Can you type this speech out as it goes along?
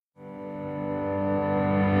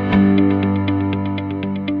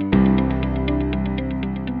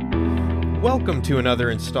Welcome to another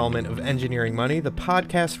installment of Engineering Money, the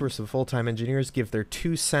podcast where some full-time engineers give their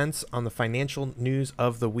 2 cents on the financial news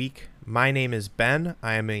of the week. My name is Ben.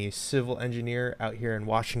 I am a civil engineer out here in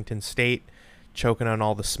Washington State, choking on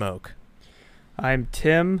all the smoke. I'm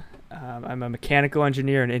Tim. I'm a mechanical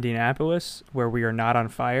engineer in Indianapolis, where we are not on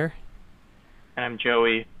fire. And I'm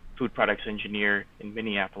Joey, food products engineer in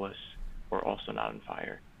Minneapolis. We're also not on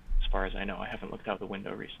fire, as far as I know. I haven't looked out the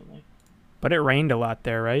window recently. But it rained a lot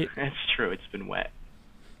there, right? It's true. It's been wet.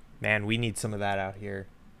 Man, we need some of that out here.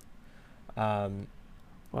 Well,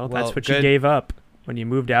 that's what you gave up when you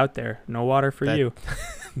moved out there. No water for you.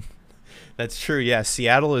 That's true. Yeah,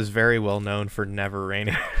 Seattle is very well known for never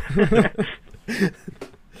raining.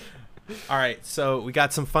 All right, so we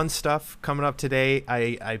got some fun stuff coming up today.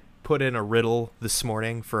 I put in a riddle this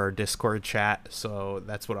morning for our Discord chat, so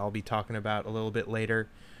that's what I'll be talking about a little bit later.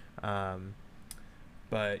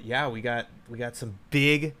 But yeah, we got some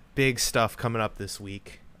big stuff coming up this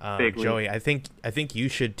week. Joey, I think you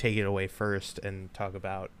should take it away first and talk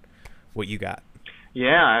about what you got.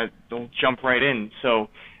 Yeah, I'll jump right in. So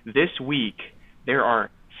this week there are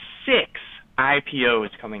 6 IPOs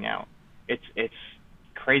coming out. It's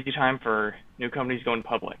crazy time for new companies going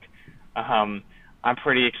public. I'm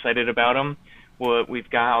pretty excited about them. What we've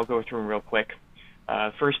got, I'll go through them real quick.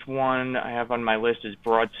 First one I have on my list is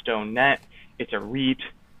Broadstone Net. It's a REIT.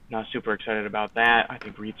 Not super excited about that. I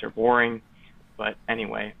think REITs are boring. But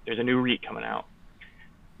anyway, there's a new REIT coming out.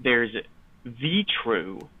 There's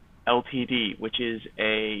VTrue Ltd, which is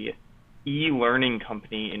a e-learning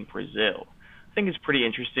company in Brazil. I think it's pretty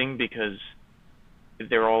interesting because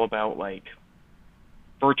they're all about like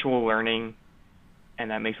virtual learning,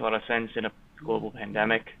 and that makes a lot of sense in a global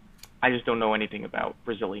pandemic. I just don't know anything about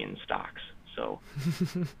Brazilian stocks, so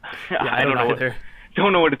yeah, I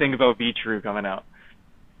don't know what to think about VTrue coming out.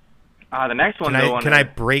 The next one. Can I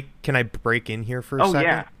break in here for a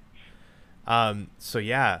second?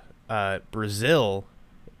 Yeah. Brazil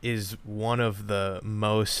is one of the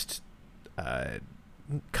most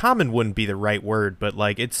common wouldn't be the right word, but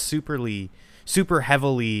like it's super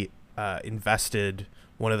heavily invested.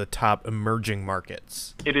 One of the top emerging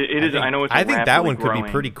markets. It is. I know it's. I think that one could be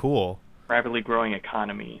pretty cool. Rapidly growing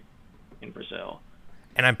economy in Brazil.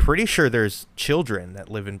 And I'm pretty sure there's children that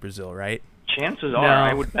live in Brazil, right? Chances are,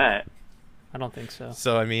 I would bet. I don't think so.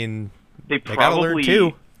 So I mean, they gotta learn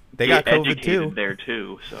too. They got COVID too. There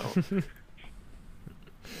too. So.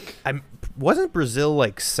 Wasn't Brazil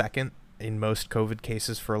like second in most COVID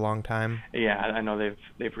cases for a long time? Yeah, I know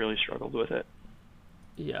they've really struggled with it.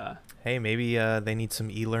 Yeah. Hey, maybe they need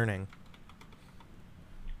some e-learning.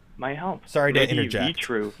 Might help. Sorry to interject.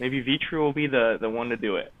 Maybe VTrue will be the one to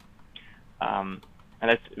do it. And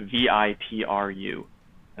that's VITRU.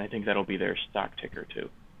 And I think that'll be their stock ticker too.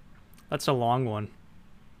 That's a long one.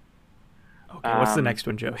 Okay, what's the next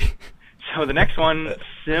one, Joey? So the next one,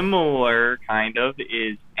 similar kind of,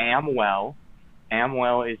 is Amwell.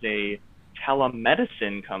 Amwell is a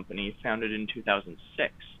telemedicine company founded in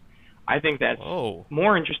 2006. I think that's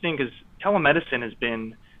more interesting because telemedicine has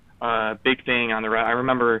been a big thing on the rise. I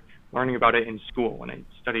remember learning about it in school when I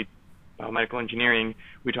studied biomedical engineering.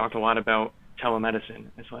 We talked a lot about telemedicine.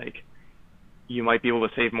 It's like you might be able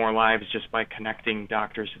to save more lives just by connecting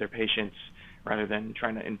doctors to their patients rather than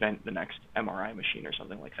trying to invent the next MRI machine or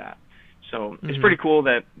something like that. So it's pretty cool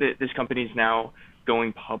that this company is now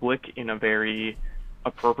going public in a very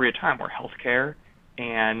appropriate time where healthcare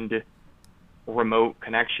and remote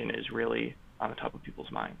connection is really on the top of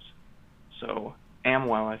people's minds. So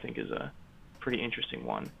Amwell, I think, is a pretty interesting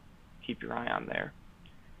one. Keep your eye on there.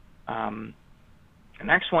 The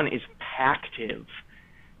next one is Pactiv.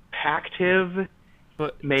 Pactiv.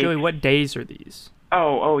 But Joey, what days are these?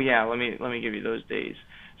 Oh yeah. Let me give you those days.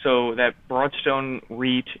 So that Broadstone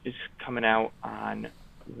REIT is coming out on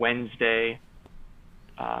Wednesday.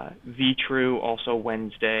 VTrue also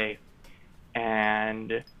Wednesday,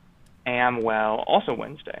 and Amwell also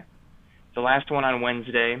Wednesday. The last one on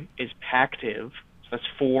Wednesday is Pactiv. So that's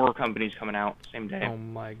 4 companies coming out same day. Oh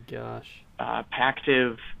my gosh.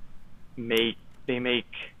 Pactiv make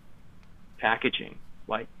packaging,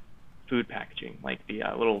 like food packaging, like the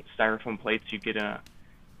little styrofoam plates you get in a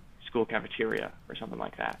school cafeteria or something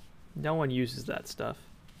like that. No one uses that stuff.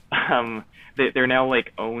 They're now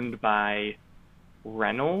like owned by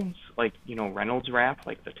Reynolds, like Reynolds Wrap,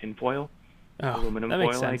 like the tinfoil, aluminum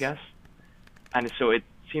foil, I guess. And so it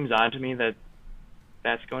seems odd to me that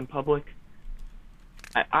that's going public.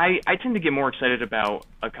 I tend to get more excited about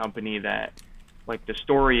a company that, like, the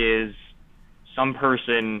story is some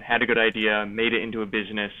person had a good idea, made it into a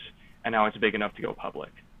business, and now it's big enough to go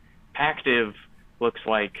public. Pactiv looks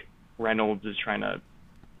like Reynolds is trying to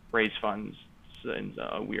raise funds in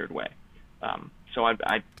a weird way. So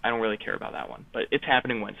I don't really care about that one, but it's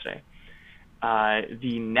happening Wednesday.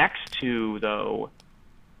 The next two, though,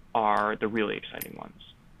 are the really exciting ones.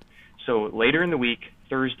 So later in the week,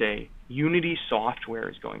 Thursday, Unity Software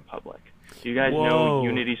is going public. Do you guys know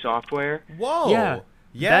Unity Software? Whoa. Yeah.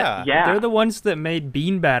 Yeah. They're the ones that made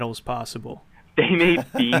Bean Battles possible. They made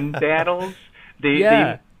Bean Battles.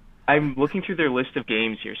 I'm looking through their list of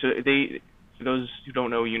games here. So for those who don't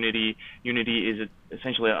know Unity is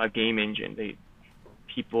essentially a game engine.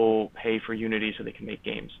 People pay for Unity so they can make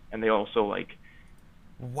games, and they also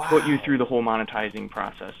put you through the whole monetizing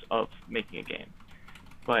process of making a game.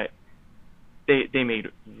 But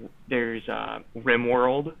there's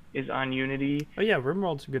RimWorld is on Unity. Oh yeah,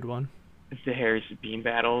 RimWorld's a good one. There's Bean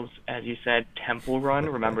Battles, as you said, Temple Run,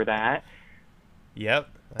 remember that? Yep.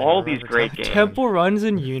 All these great games. Temple Run's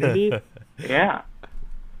in Unity? Yeah.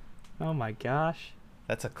 Oh my gosh.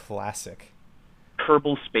 That's a classic.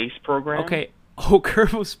 Kerbal Space Program. Okay. Oh,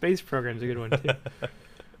 Kerbal Space Program's a good one too.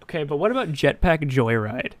 Okay, but what about Jetpack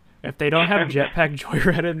Joyride? If they don't have Jetpack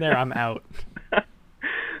Joyride in there, I'm out.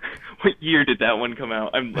 What year did that one come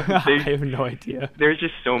out? I have no idea. There's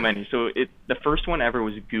just so many. So the first one ever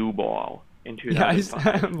was Goo Ball in 2005.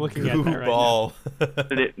 Yeah, I'm looking at that right Ball. now.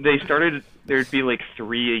 They started, there'd be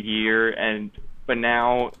 3 a year, but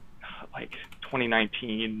now,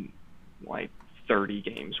 2019, 30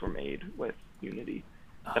 games were made with Unity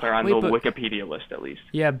that are on the Wikipedia list, at least.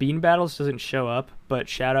 Yeah, Bean Battles doesn't show up, but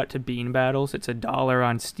shout out to Bean Battles. It's $1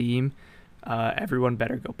 on Steam. Everyone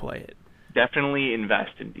better go play it. Definitely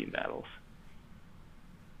invest in Bean Battles.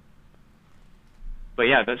 But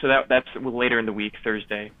yeah, that's later in the week,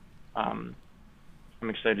 Thursday. I'm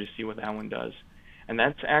excited to see what that one does. And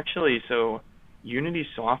that's actually, so Unity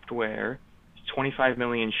Software, 25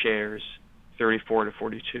 million shares, $34 to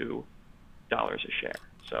 $42 a share.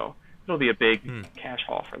 So it'll be a big cash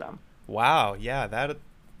haul for them. Wow, yeah,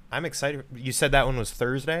 I'm excited. You said that one was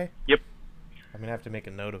Thursday? Yep. I'm going to have to make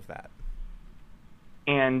a note of that.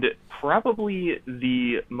 And probably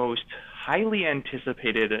the most highly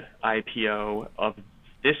anticipated IPO of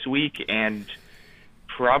this week, and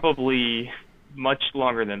probably much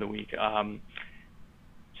longer than the week.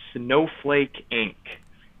 Snowflake Inc.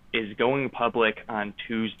 is going public on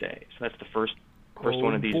Tuesday. So that's the first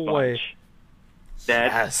one of these bunch.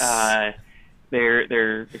 That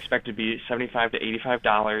they're expected to be $75 to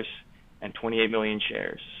 $85 and 28 million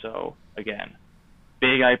shares. So again,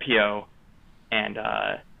 big IPO. And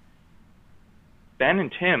Ben and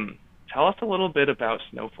Tim, tell us a little bit about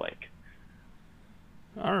Snowflake.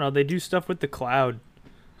 I don't know. They do stuff with the cloud.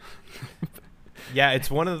 Yeah, it's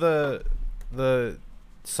one of the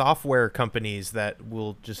software companies that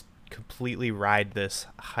will just completely ride this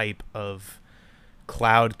hype of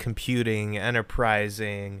cloud computing,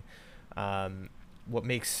 enterprising. What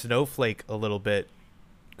makes Snowflake a little bit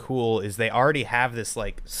cool is they already have this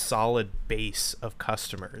solid base of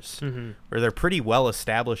customers where they're pretty well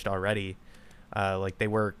established already. They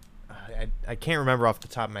were, I can't remember off the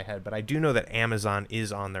top of my head, but I do know that Amazon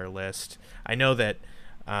is on their list. I know that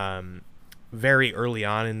very early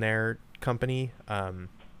on in their company,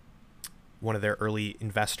 one of their early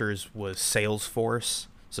investors was Salesforce.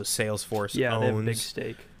 So Salesforce they have a big owns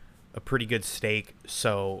stake. a pretty good stake.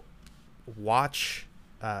 So watch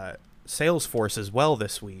Salesforce as well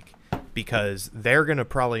this week, because they're going to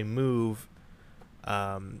probably move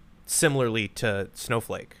similarly to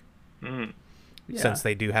Snowflake, since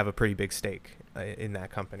they do have a pretty big stake in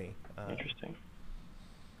that company. Interesting.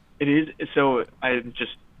 It is. So I'm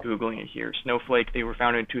just Googling it here. Snowflake, they were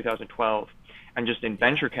founded in 2012, and just in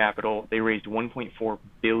venture capital, they raised $1.4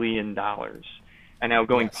 billion. And now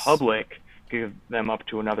going public give them up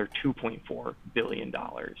to another $2.4 billion.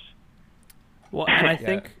 Well, and I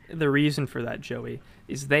think the reason for that, Joey,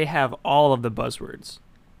 is they have all of the buzzwords.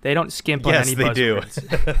 They don't skimp on any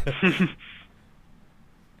buzzwords. Do.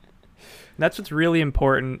 That's what's really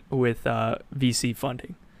important with VC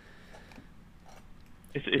funding.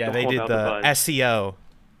 It's they did the SEO,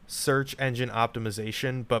 search engine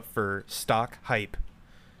optimization, but for stock hype.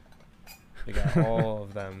 They got all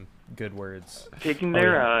of them good words. Taking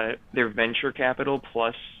their venture capital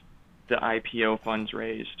plus the IPO funds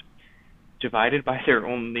raised, divided by their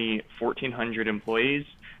only 1,400 employees,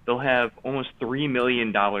 they'll have almost $3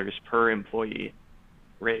 million per employee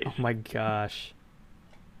raised. Oh my gosh.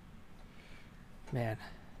 Man,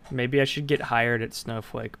 maybe I should get hired at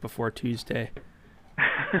Snowflake before Tuesday.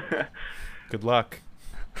 Good luck.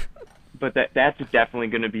 But that's definitely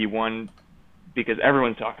going to be one, because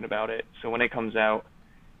everyone's talking about it. So when it comes out,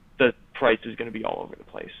 the price is going to be all over the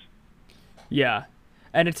place. Yeah.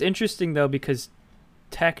 And it's interesting, though, because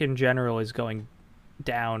tech in general is going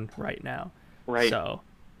down right now. Right. So,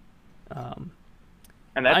 and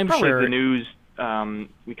that's I'm probably sure the news.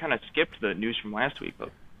 We kind of skipped the news from last week,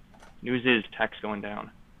 but news is tech's going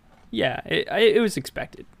down. Yeah, it was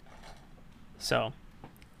expected. So,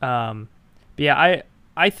 but yeah,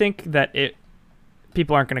 I think that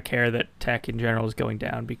people aren't going to care that tech in general is going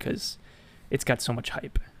down because it's got so much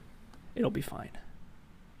hype. It'll be fine.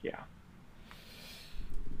 Yeah.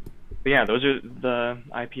 But yeah, those are the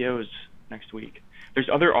IPOs next week. There's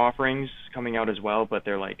other offerings coming out as well, but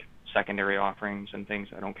they're like secondary offerings and things.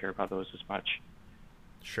 I don't care about those as much.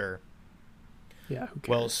 Sure. Yeah, who cares?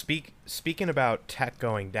 Well, speaking about tech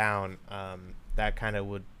going down, that kind of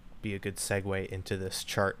would be a good segue into this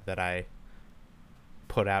chart that I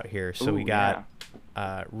put out here. So we got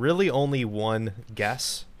really only one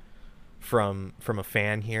guess from a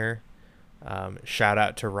fan here. Shout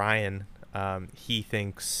out to Ryan. He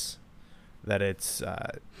thinks that it's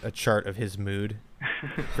a chart of his mood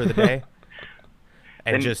for the day.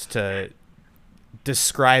 And just to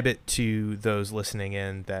describe it to those listening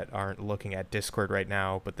in that aren't looking at Discord right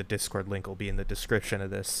now, but the Discord link will be in the description of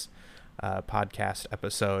this podcast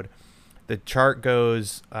episode. The chart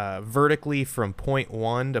goes vertically from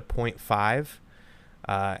 0.1 to 0.5,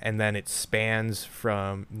 and then it spans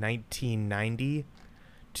from 1990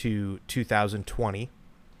 to 2020.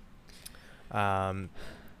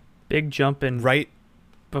 Big jump in right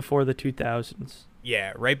before the 2000s.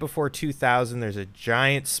 Yeah, right before 2000, there's a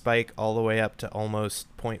giant spike all the way up to almost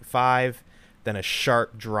 0.5, then a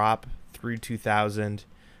sharp drop through 2000,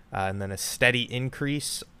 and then a steady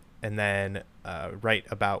increase, and then right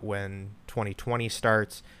about when 2020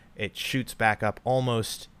 starts, it shoots back up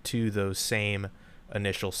almost to those same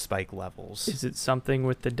initial spike levels. Is it something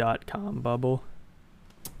with the .com bubble?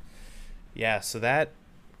 Yeah, so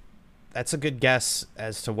that's a good guess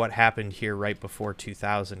as to what happened here right before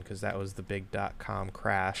 2000, because that was the big .com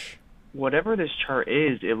crash. Whatever this chart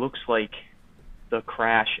is, it looks like the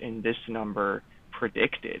crash in this number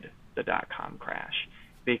predicted the .com crash,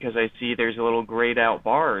 because I see there's a little grayed out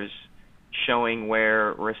bars showing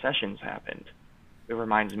where recessions happened. It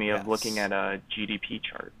reminds me of looking at a GDP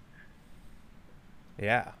chart.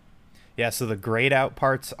 Yeah. Yeah, so the grayed out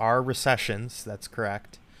parts are recessions. That's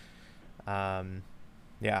correct.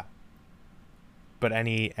 Yeah. But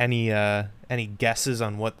any guesses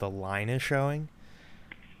on what the line is showing?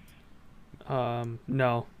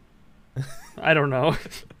 No. I don't know.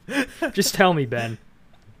 Just tell me, Ben.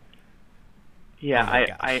 Yeah,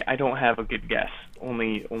 I don't have a good guess.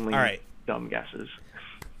 Only all right. Dumb guesses.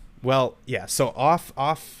 Well, yeah, so off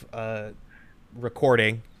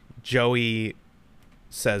recording, Joey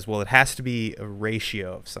says, well, it has to be a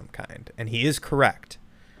ratio of some kind. And he is correct.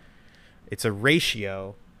 It's a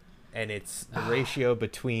ratio, and it's the ratio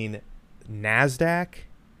between NASDAQ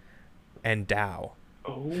and Dow.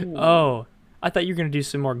 Oh, I thought you were going to do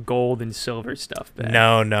some more gold and silver stuff, Ben.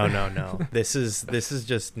 No. This is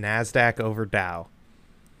just NASDAQ over Dow.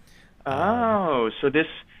 So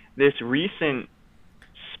this recent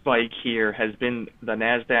spike here has been the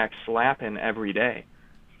NASDAQ slapping every day.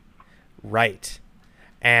 Right.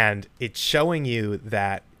 And it's showing you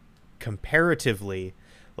that comparatively,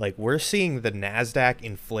 like, we're seeing the NASDAQ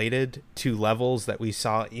inflated to levels that we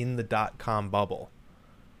saw in the .com bubble.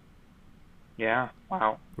 Yeah,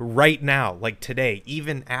 wow. Right now, like today,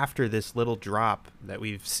 even after this little drop that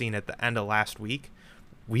we've seen at the end of last week,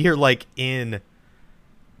 we are like in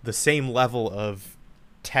the same level of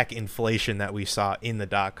tech inflation that we saw in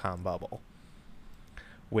the .com bubble,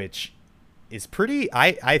 which is pretty,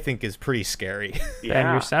 I think is pretty scary. Yeah.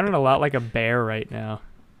 Ben, you're sounding a lot like a bear right now.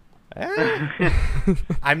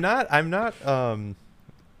 I'm not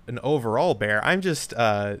an overall bear. I'm just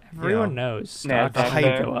everyone knows stocks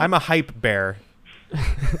bear. I'm a hype bear.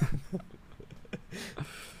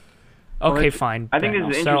 Okay, fine. I think Ben,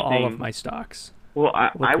 this is I'll sell all interesting. of my stocks. Well,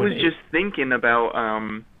 I was Liquidate. just thinking about,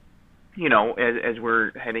 as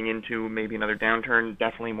we're heading into maybe another downturn,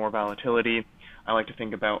 definitely more volatility. I like to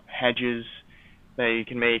think about hedges that you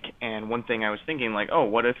can make. And one thing I was thinking, like,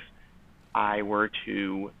 what if I were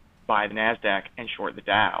to buy the NASDAQ and short the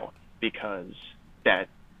Dow? Because that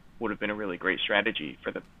would have been a really great strategy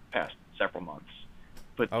for the past several months.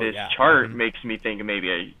 But this chart makes me think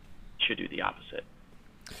maybe I should do the opposite.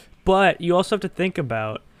 But you also have to think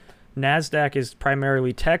about NASDAQ is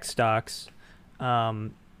primarily tech stocks,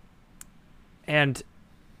 and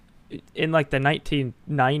in like the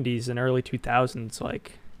 1990s and early 2000s,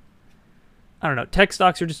 like, I don't know, tech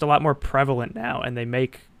stocks are just a lot more prevalent now, and they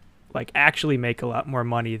actually make a lot more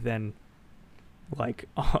money than like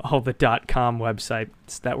all the .com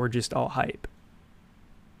websites that were just all hype.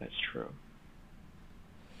 That's true.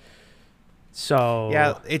 So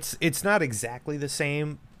Yeah, it's not exactly the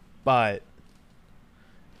same, but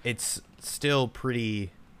it's still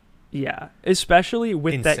pretty yeah, especially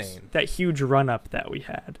with insane. that huge run up that we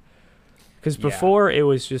had. Because Yeah. before it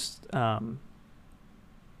was just it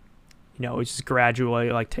was just gradually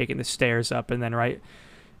like taking the stairs up, and then right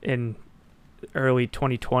in early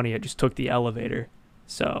 2020 it just took the elevator.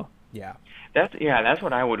 So Yeah. That's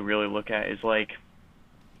what I would really look at, is like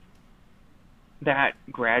that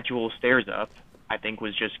gradual stairs up, I think,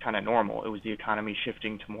 was just kind of normal. It was the economy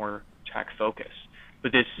shifting to more tech focus.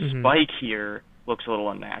 But this spike here looks a little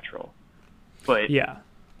unnatural. But yeah,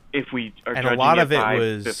 if we are And judging a lot it of it by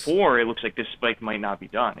was before, it looks like this spike might not be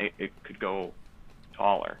done. It could go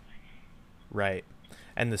taller. right.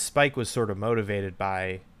 And the spike was sort of motivated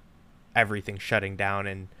by everything shutting down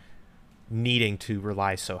and needing to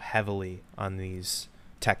rely so heavily on these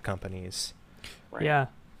tech companies. Right. yeah.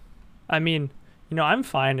 I mean, I'm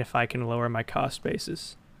fine if I can lower my cost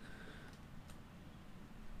basis.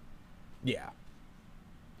 Yeah.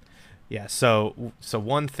 Yeah, so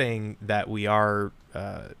one thing that we are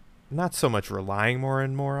not so much relying more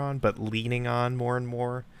and more on, but leaning on more and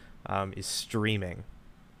more is streaming.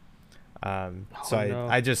 No.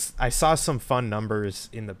 I saw some fun numbers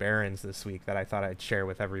in the Barons this week that I thought I'd share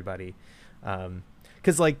with everybody.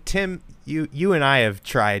 Because like Tim, you and I have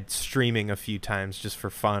tried streaming a few times just for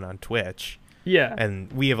fun on Twitch. Yeah.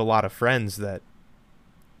 And we have a lot of friends that,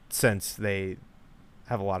 since they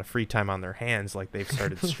have a lot of free time on their hands, like they've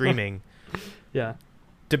started streaming. Yeah.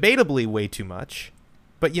 Debatably way too much,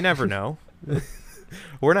 but you never know.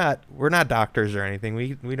 We're not doctors or anything.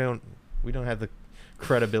 We don't have the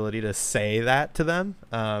credibility to say that to them.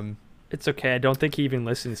 It's okay. I don't think he even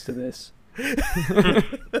listens to this.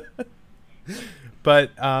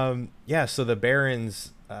 But so the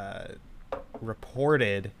Barons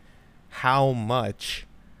reported how much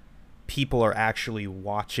people are actually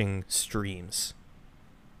watching streams,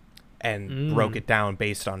 and broke it down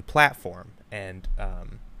based on platform and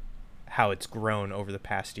how it's grown over the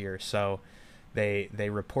past year. So they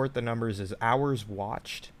report the numbers as hours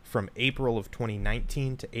watched from April of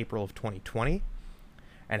 2019 to April of 2020,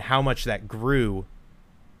 and how much that grew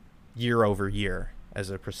year over year as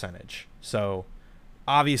a percentage. So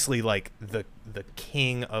obviously, like the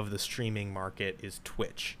king of the streaming market is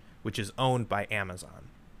Twitch, which is owned by Amazon,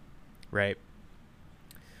 right?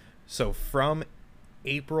 So from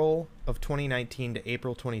April of 2019 to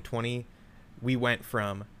April 2020, we went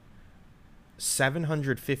from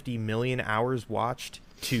 750 million hours watched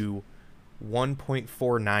to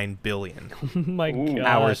 1.49 billion Oh my gosh.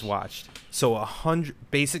 hours watched. So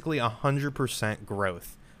basically 100%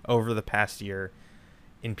 growth over the past year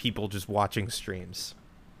in people just watching streams.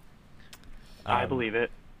 I believe it.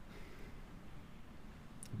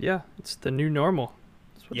 Yeah, it's the new normal.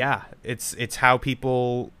 Yeah, it's how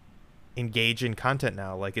people engage in content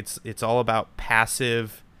now. Like it's all about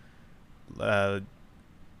passive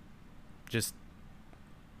just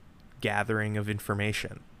gathering of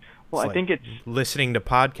information. Well, I think it's listening to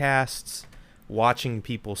podcasts, watching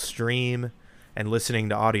people stream, and listening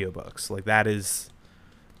to audiobooks. Like that is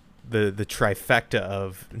the trifecta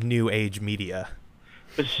of new age media.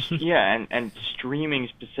 yeah, and streaming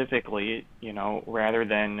specifically, rather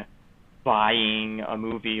than buying a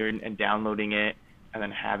movie and downloading it and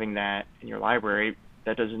then having that in your library,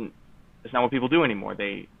 that's not what people do anymore.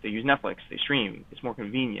 They use Netflix, they stream. It's more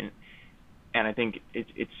convenient. And I think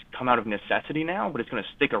it's come out of necessity now, but it's going to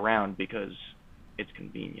stick around because it's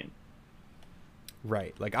convenient.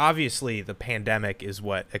 Right. Like obviously the pandemic is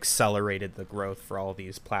what accelerated the growth for all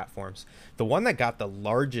these platforms. The one that got the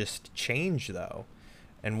largest change though,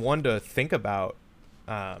 and one to think about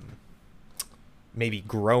maybe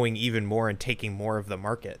growing even more and taking more of the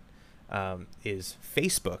market, is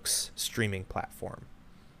Facebook's streaming platform.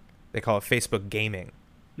 They call it Facebook Gaming.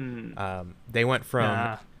 They went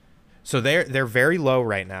from so they're very low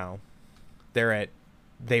right now.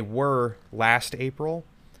 They were last April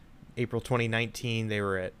 2019, they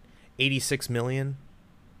were at 86 million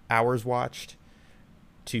hours watched,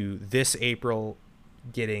 to this April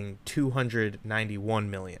getting 291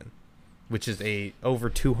 million, which is a over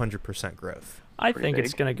 200% growth. I Pretty think big.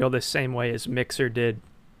 it's going to go the same way as Mixer did.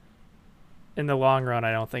 In the long run,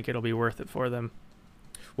 I don't think it'll be worth it for them.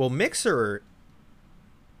 Well, Mixer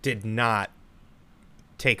did not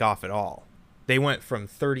take off at all. They went from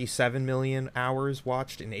 37 million hours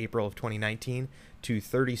watched in April of 2019 to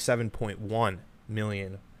 37.1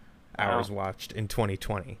 million hours watched in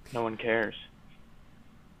 2020. No one cares.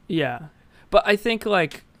 Yeah. But I think,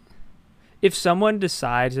 like, if someone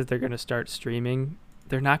decides that they're going to start streaming,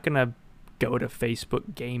 they're not going to go to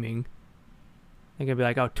Facebook Gaming. They're gonna be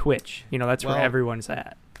like, oh, Twitch. That's where Well, everyone's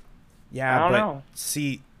at. Yeah, I don't but know.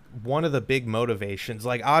 see, one of the big motivations,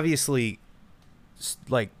 like obviously,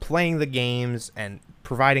 like playing the games and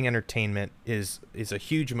providing entertainment is a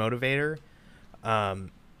huge motivator,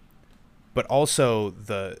 but also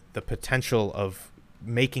the potential of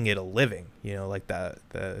making it a living. Like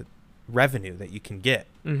the revenue that you can get,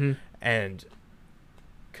 Mm-hmm. and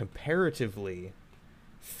comparatively,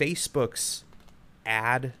 Facebook's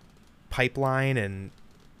ad pipeline and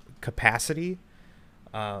capacity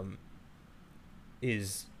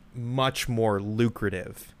is much more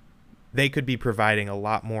lucrative. They could be providing a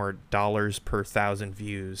lot more dollars per 1,000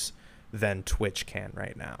 views than Twitch can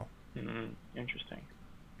right now. Interesting.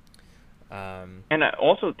 And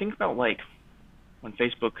also think about like when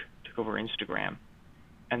Facebook took over Instagram,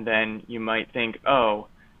 and then you might think, oh,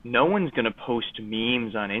 no one's gonna post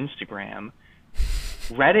memes on Instagram.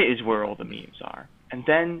 Reddit is where all the memes are. And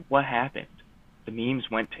then what happened? The memes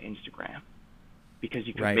went to Instagram because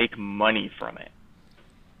you can make money from it.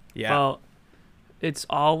 Yeah. Well, it's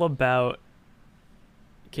all about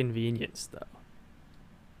convenience, though.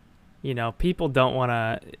 People don't want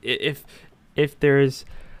to. If there's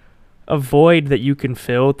a void that you can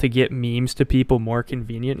fill to get memes to people more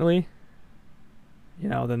conveniently,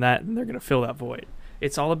 then they're gonna fill that void.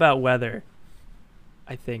 It's all about whether,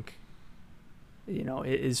 I think,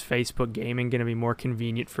 is Facebook gaming going to be more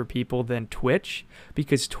convenient for people than Twitch?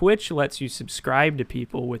 Because Twitch lets you subscribe to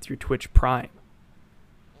people with your Twitch Prime.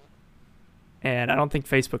 And I don't think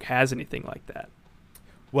Facebook has anything like that.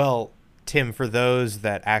 Well, Tim, for those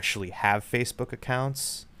that actually have Facebook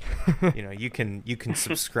accounts, you can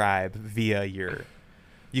subscribe via you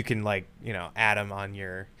can add them on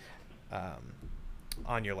your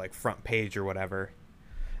like front page or whatever.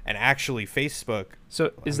 And actually, Facebook.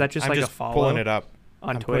 So is that just I'm like just a follow? Pulling it up.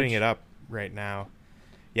 On I'm Twitch? putting it up right now.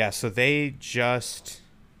 Yeah. So they just.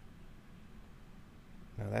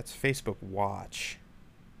 No, that's Facebook Watch.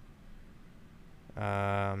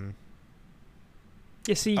 Yeah.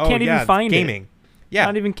 See, you can't even find gaming. it. Yeah,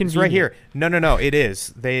 Not even it's convenient. right here. No, it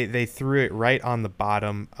is. They threw it right on the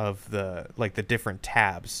bottom of the different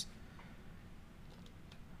tabs.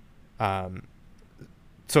 So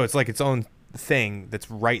it's like its own thing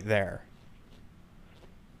that's right there,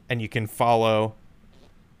 and you can follow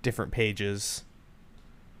different pages.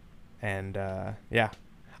 And yeah,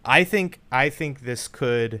 I think this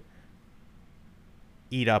could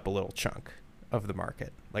eat up a little chunk of the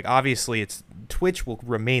market. Like obviously, Twitch will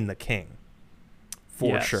remain the king.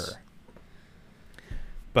 For sure.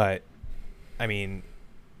 But, I mean,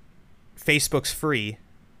 Facebook's free.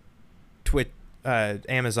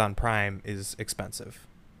 Amazon Prime is expensive.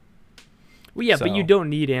 Well, yeah, but you don't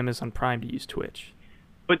need Amazon Prime to use Twitch.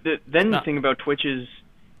 But the thing about Twitch is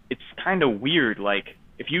it's kind of weird. Like,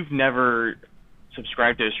 if you've never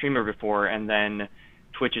subscribed to a streamer before and then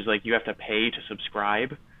Twitch is like you have to pay to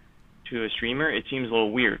subscribe to a streamer, it seems a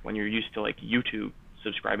little weird when you're used to, like, YouTube.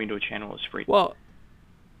 Subscribing to a channel is free. Well,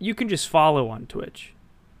 you can just follow on Twitch.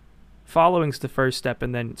 Following's the first step,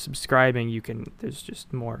 and then subscribing, there's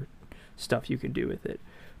just more stuff you can do with it.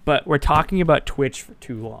 But we're talking about Twitch for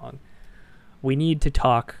too long. We need to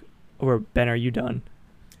talk, or Ben, are you done?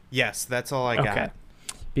 Yes, that's all I got. Okay.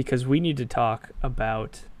 Because we need to talk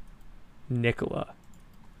about Nikola.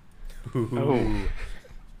 Ooh.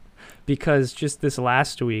 Because just this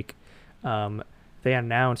last week, they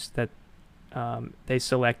announced that they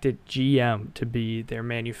selected GM to be their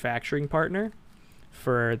manufacturing partner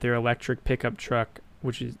for their electric pickup truck,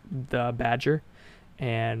 which is the Badger.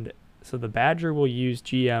 And so the Badger will use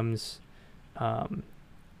GM's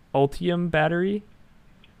Ultium battery,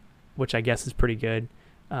 which I guess is pretty good.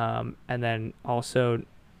 And then also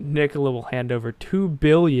Nikola will hand over $2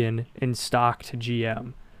 billion in stock to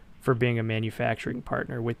GM for being a manufacturing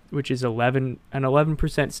partner, which is an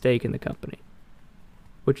 11% stake in the company,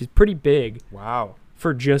 which is pretty big. Wow.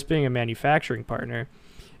 For just being a manufacturing partner.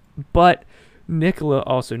 But Nikola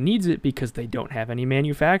also needs it because they don't have any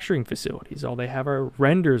manufacturing facilities. All they have are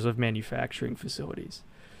renders of manufacturing facilities.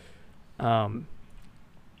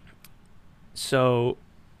 So,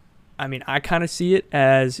 I mean, I kind of see it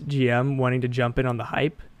as GM wanting to jump in on the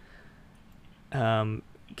hype.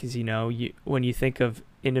 Because, when you think of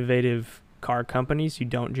innovative car companies, you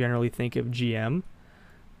don't generally think of GM.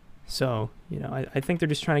 So, I think they're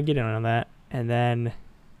just trying to get in on that. And then,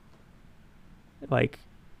 like,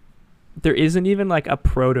 there isn't even, like, a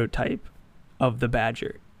prototype of the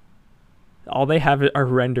Badger. All they have are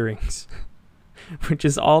renderings, which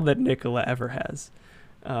is all that Nikola ever has.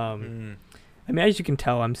 I mean, as you can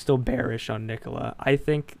tell, I'm still bearish on Nikola. I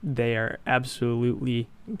think they are absolutely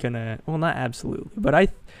gonna, well, not absolutely, but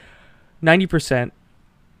 90%,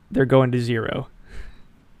 they're going to 0.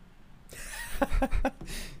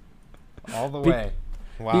 All the way.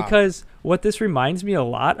 Wow. Because what this reminds me a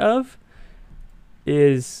lot of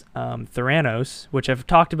is Theranos, which I've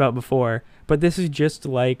talked about before, but this is just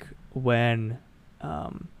like when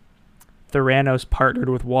Theranos partnered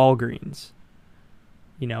with Walgreens.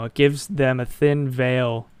 You know, it gives them a thin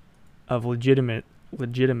veil of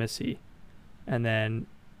legitimacy, and then,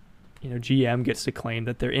 you know, GM gets to claim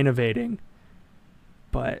that they're innovating,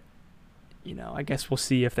 but, you know, I guess we'll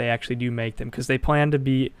see if they actually do make them, because they plan to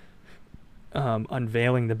be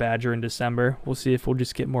unveiling the Badger in December. We'll see if we'll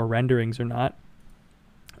just get more renderings or not.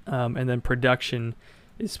 And then production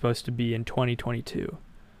is supposed to be in 2022.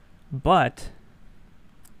 But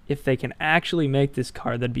if they can actually make this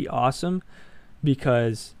car, that'd be awesome,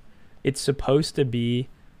 because it's supposed to be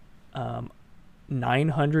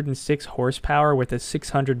 906 horsepower with a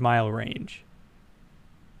 600-mile range,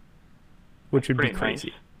 which would be crazy.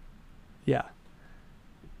 Nice. Yeah.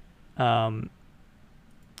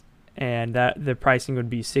 And that the pricing would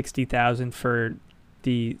be $60,000 for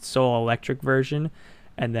the sole electric version,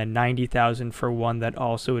 and then $90,000 for one that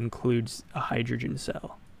also includes a hydrogen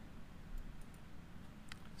cell.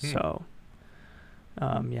 So,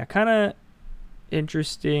 yeah, kind of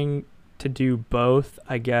interesting to do both.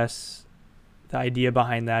 I guess the idea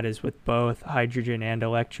behind that is with both hydrogen and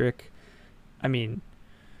electric. I mean,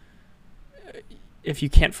 if you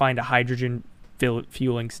can't find a hydrogen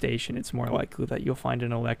fueling station, it's more likely that you'll find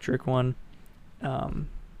an electric one.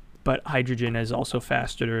 But hydrogen is also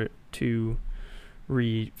faster to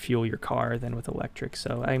refuel your car than with electric.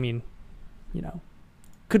 So, I mean, you know,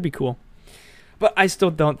 could be cool. But I still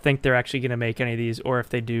don't think they're actually going to make any of these, or if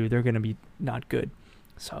they do, they're going to be not good.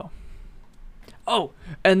 So, oh,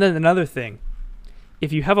 and then another thing.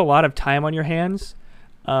 If you have a lot of time on your hands,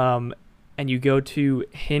 and you go to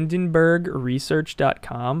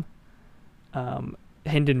hindenburgresearch.com,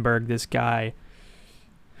 Hindenburg, this guy,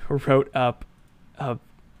 wrote up a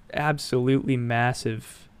absolutely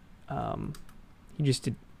massive, he just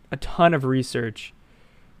did a ton of research,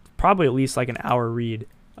 probably at least like an hour read,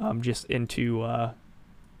 just into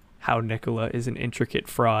how Nikola is an intricate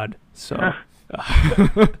fraud. So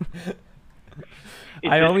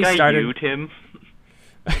I only started you, Tim?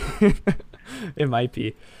 It might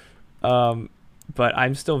be, but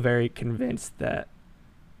I'm still very convinced that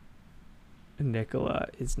Nikola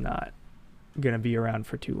is not gonna be around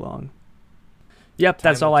for too long. Yep,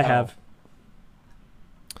 that's all I have.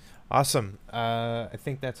 Awesome. I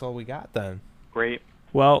think that's all we got then. Great.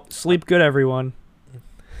 Well, sleep good, everyone.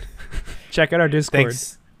 Check out our Discord.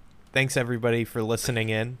 Thanks everybody for listening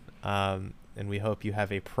in, and we hope you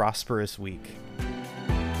have a prosperous week.